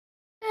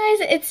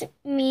guys, it's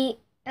me,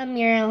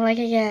 Amira, like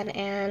again,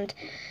 and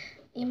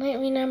you might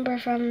remember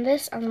from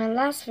this on my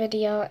last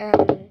video,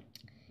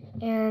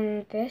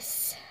 and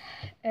this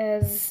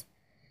is,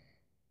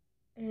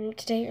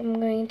 today I'm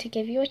going to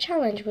give you a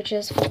challenge, which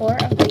is 4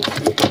 of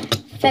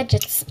these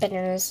fidget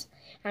spinners.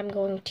 I'm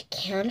going to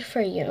count for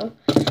you.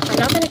 I'm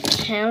not going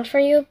to count for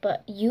you,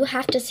 but you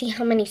have to see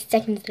how many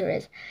seconds there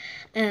is,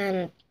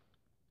 and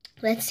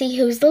let's see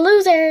who's the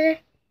loser.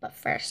 But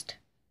first,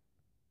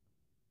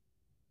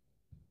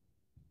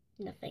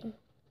 nothing.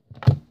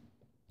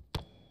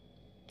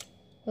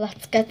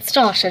 Let's get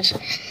started.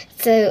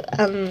 So,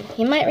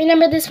 you might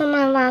remember this from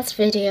my last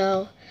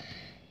video.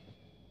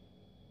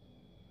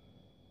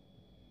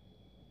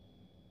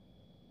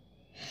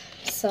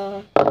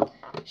 So,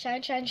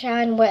 shine, shine,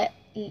 shine, wet,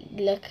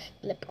 look,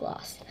 lip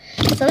gloss.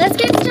 So let's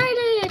get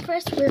started.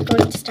 First, we're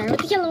going to start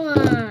with the yellow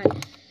one.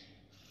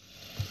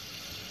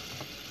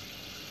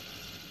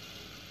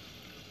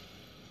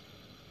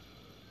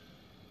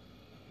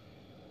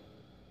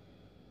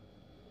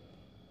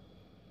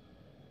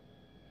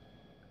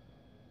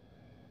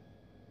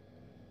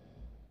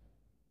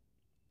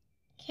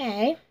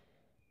 Okay,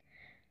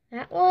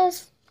 that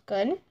was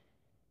good.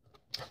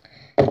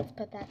 Let's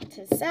put that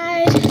to the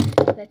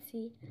side. Let's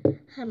see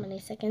how many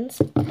seconds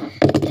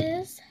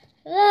is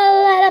the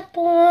light up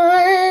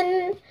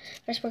one.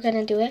 First, we're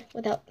gonna do it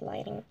without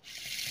lighting.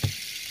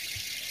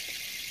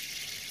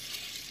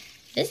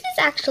 This is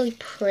actually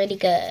pretty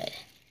good.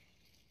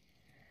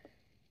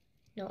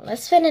 No,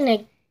 let's spin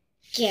it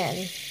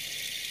again.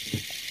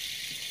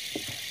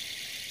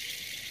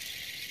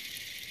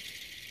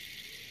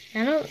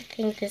 I don't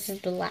think this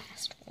is the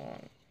last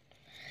one.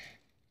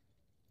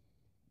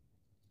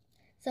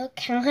 So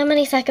count how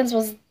many seconds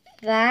was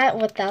that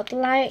without the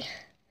light.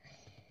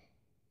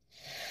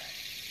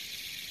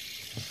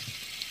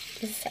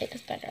 This side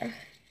is better.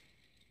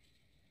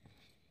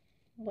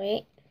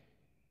 Wait.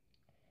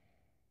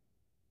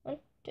 1,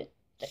 2,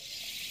 3.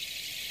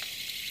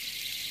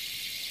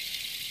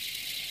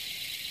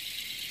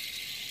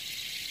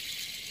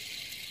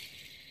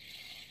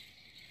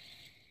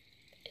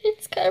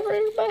 It's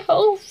covering my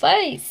whole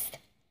face.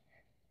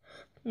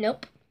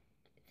 Nope,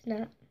 it's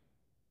not.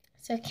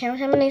 So count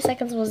how many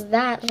seconds was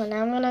that. So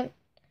now I'm gonna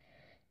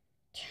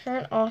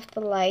turn off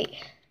the light.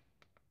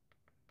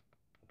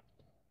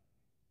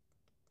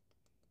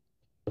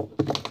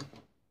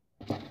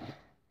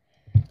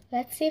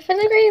 Let's see for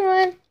the green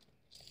one.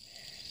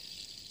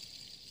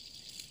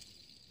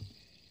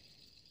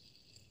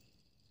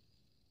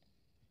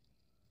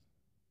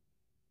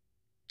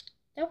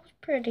 That was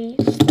pretty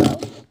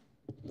slow.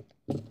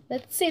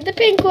 Let's see the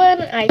pink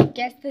one. I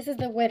guess this is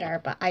the winner,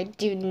 but I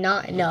do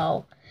not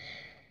know.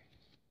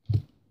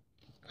 1,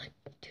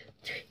 2,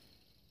 3.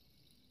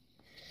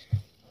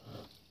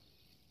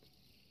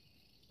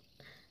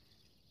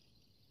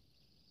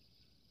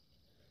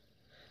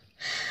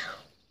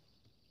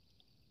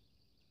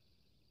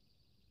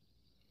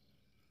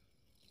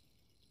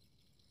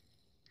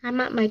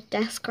 I'm at my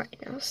desk right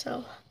now,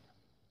 so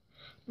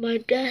my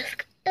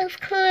desk is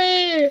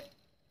clean.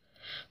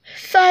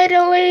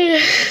 Finally.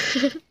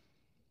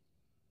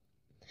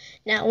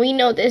 Now we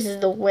know this is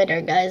the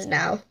winner, guys,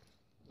 now.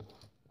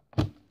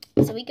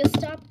 So we can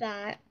stop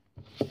that.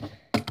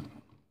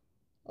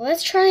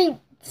 Let's try and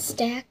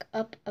stack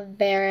up a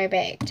very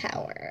big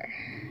tower.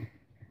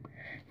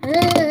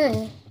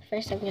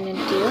 First I'm gonna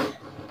do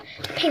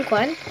the pink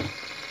one.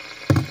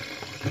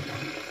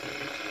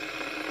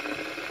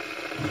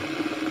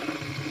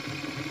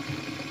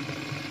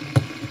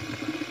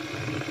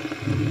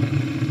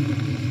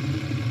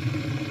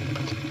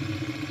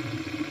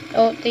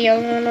 Oh, the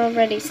yellow one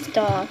already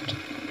stopped.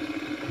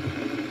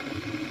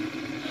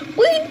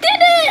 We did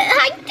it!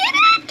 I did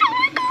it! Oh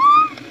my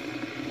god!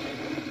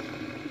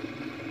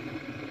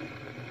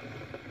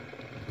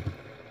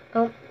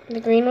 Oh, the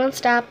green one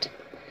stopped.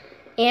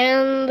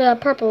 And the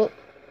purple.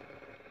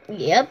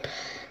 Yep.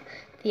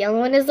 The yellow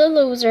one is the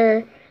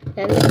loser.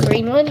 Then the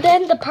green one,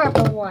 then the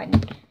purple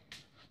one.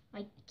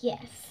 I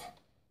guess.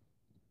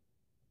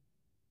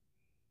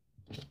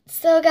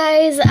 So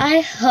guys,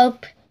 I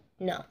hope...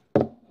 No.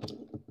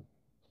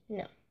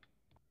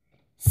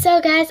 So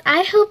guys,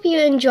 I hope you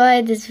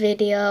enjoyed this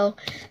video.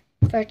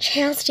 For a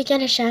chance to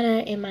get a shout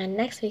out in my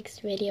next week's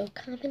video,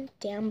 comment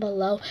down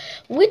below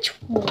which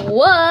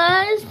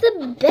was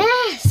the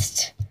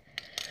best.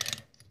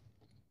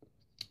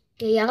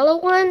 The yellow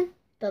one,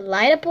 the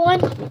light up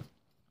one,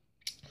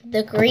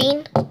 the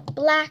green,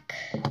 black,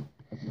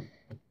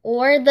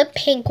 or the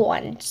pink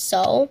one.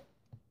 So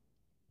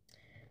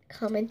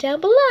comment down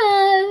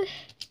below.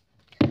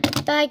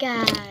 Bye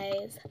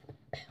guys.